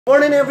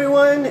Morning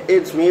everyone,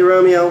 it's me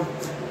Romeo.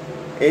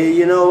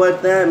 You know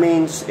what that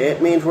means?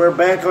 It means we're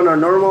back on our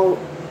normal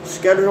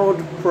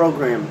scheduled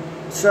program.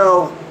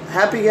 So,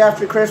 happy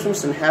after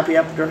Christmas and happy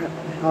after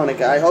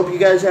Hanukkah. I hope you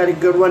guys had a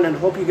good one and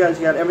hope you guys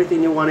got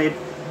everything you wanted.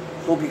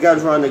 Hope you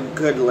guys were on the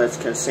good list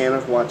because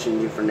Santa's watching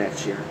you for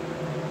next year.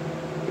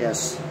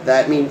 Yes,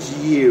 that means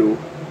you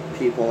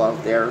people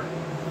out there.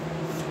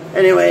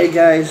 Anyway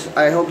guys,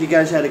 I hope you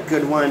guys had a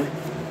good one.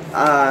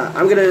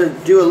 I'm going to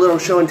do a little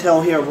show and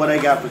tell here of what I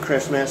got for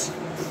Christmas.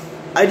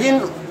 I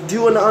didn't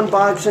do an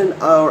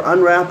unboxing or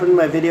unwrapping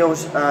my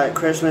videos at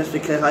Christmas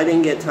because I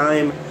didn't get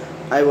time.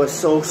 I was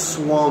so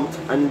swamped,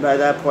 and by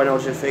that point I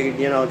was just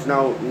figured, you know, it's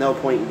no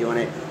point in doing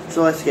it.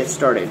 So let's get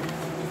started.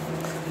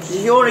 So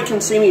you already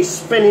can see me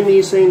spinning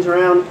these things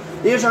around.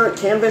 These aren't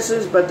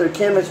canvases, but they're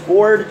canvas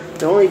board.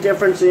 The only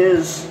difference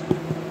is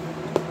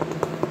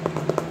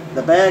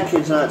the back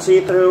is not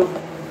see-through.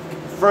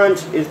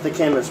 Front is the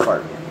canvas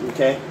part.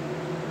 Okay?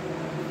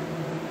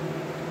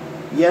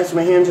 Yes,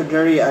 my hands are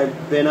dirty.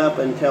 I've been up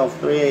until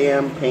 3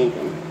 a.m.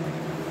 painting.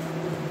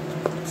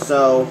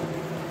 So,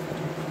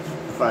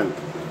 fun.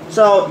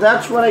 So,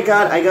 that's what I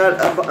got. I got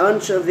a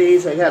bunch of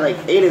these. I got like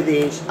 8 of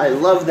these. I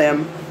love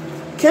them.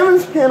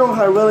 Kevin's panel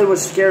I really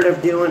was scared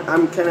of doing.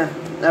 I'm kind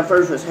of, at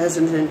first was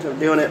hesitant of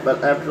doing it,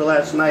 but after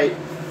last night,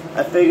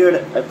 I figured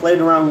I played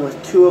around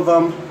with 2 of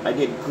them. I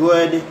did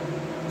good.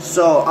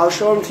 So, I'll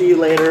show them to you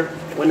later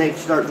when they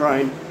start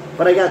drying.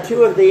 But I got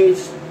 2 of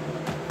these.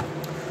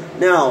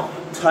 Now,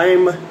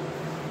 time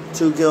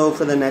to go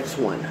for the next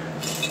one.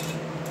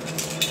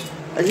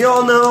 As you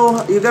all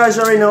know, you guys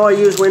already know I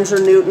use Winsor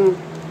Newton,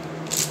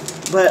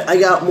 but I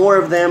got more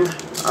of them,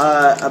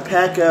 a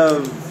pack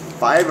of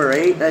 5 or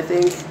 8, I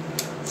think.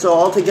 So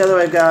altogether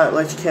I've got,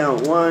 let's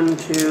count, 1,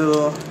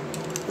 2,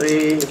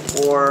 3,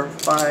 4,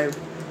 5,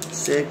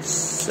 6,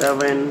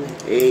 7,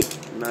 8,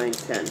 9,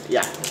 10.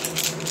 Yeah.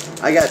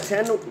 I got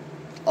 10,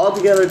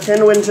 altogether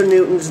 10 Winsor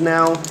Newtons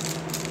now.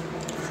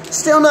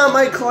 Still not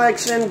my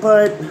collection,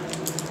 but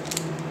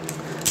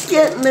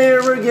getting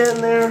there, we're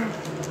getting there.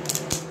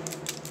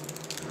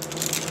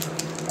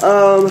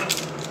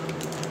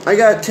 I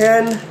got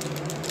 10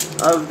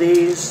 of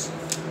these,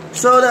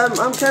 so that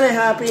I'm kind of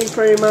happy,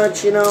 pretty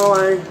much. You know,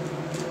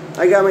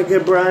 I got my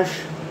good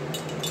brush,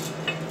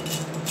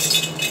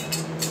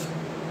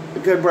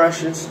 good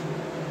brushes.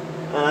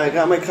 I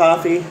got my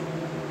coffee.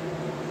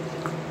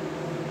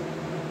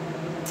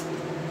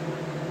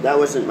 That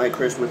wasn't my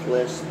Christmas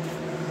list.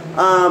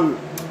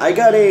 I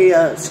got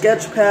a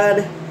sketch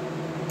pad,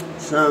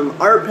 some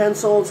art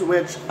pencils,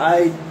 which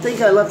I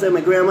think I left at my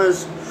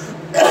grandma's,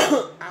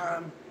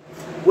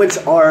 which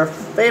are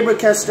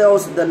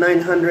Faber-Castell's, the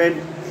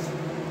 900.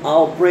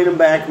 I'll bring them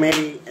back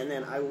maybe, and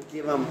then I will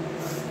give them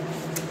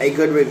a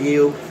good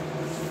review.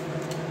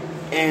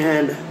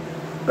 And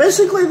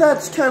basically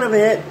that's kind of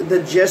it,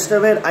 the gist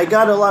of it. I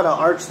got a lot of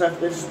art stuff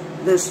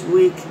this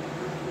week.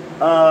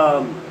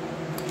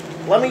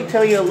 Let me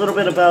tell you a little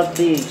bit about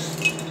the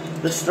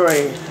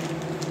story.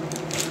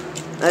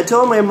 I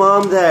told my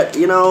mom that,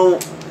 you know,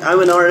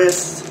 I'm an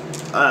artist,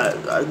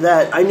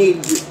 that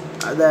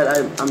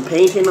I'm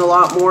painting a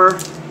lot more,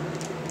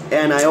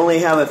 and I only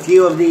have a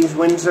few of these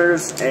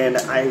Winsors, and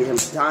I am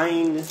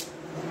dying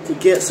to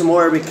get some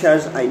more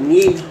because I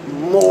need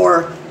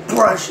more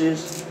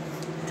brushes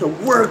to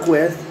work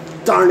with,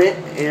 darn it.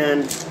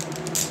 And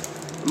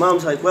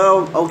Mom's like,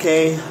 well,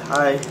 okay,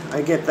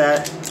 I get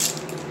that.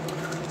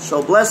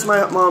 So bless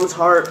my mom's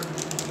heart,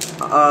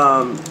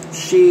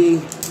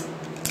 she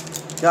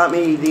got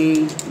me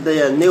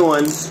the new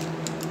ones.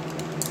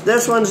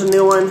 This one's a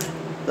new one,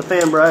 the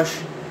fan brush.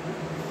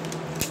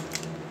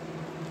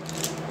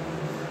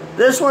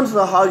 This one's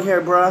the hog hair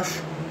brush.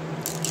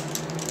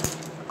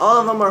 All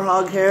of them are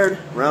hog haired,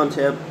 round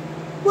tip.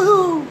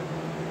 Woohoo!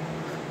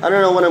 I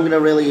don't know what I'm gonna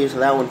really use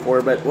that one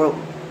for, but we'll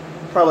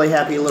probably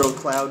happy little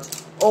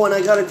clouds. Oh, and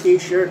I got a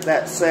t-shirt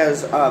that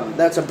says,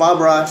 that's a Bob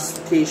Ross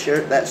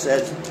t-shirt that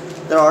says,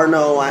 there are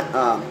no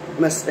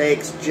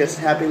mistakes, just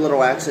happy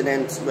little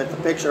accidents, with a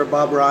picture of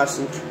Bob Ross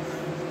and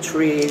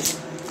trees.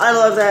 I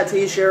love that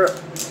t-shirt.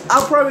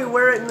 I'll probably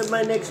wear it in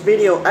my next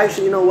video.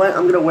 Actually, you know what?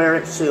 I'm going to wear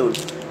it soon.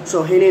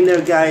 So hang in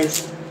there,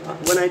 guys.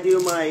 When I do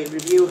my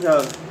review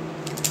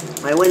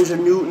of my Winsor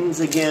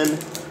Newtons again,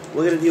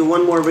 we're going to do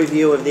one more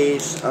review of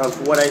these,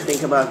 of what I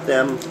think about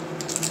them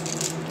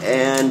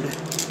and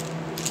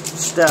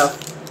stuff.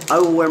 I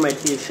will wear my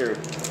t-shirt.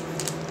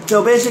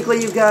 So basically,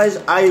 you guys,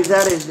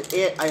 that is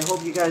it. I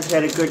hope you guys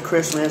had a good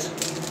Christmas.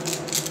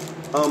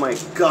 Oh my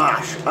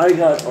gosh, I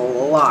got a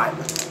lot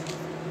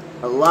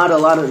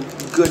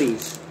of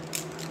goodies.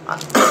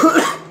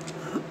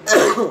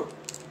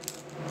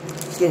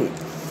 Excuse me.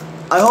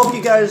 I hope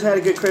you guys had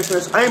a good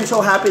Christmas. I am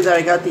so happy that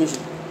I got these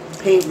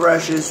paint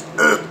brushes,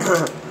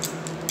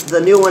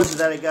 the new ones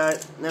that I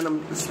got, and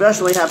I'm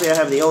especially happy I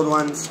have the old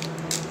ones.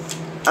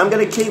 I'm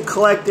going to keep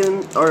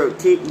collecting, or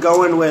keep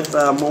going with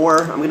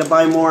more. I'm going to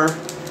buy more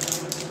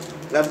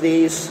of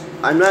these.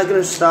 I'm not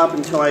going to stop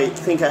until I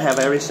think I have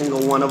every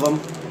single one of them.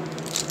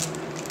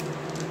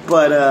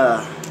 But,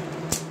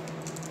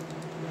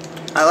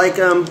 I like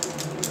them.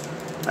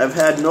 I've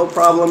had no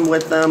problem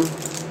with them.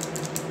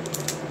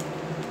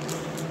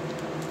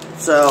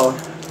 So,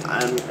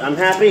 I'm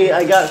happy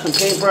I got some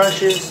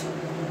paintbrushes.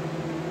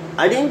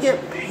 I didn't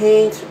get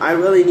paint. I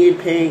really need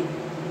paint.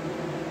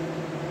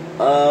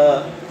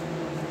 But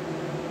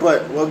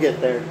we'll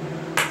get there.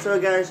 So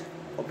guys,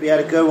 hope you had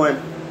a good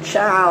one.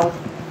 Ciao.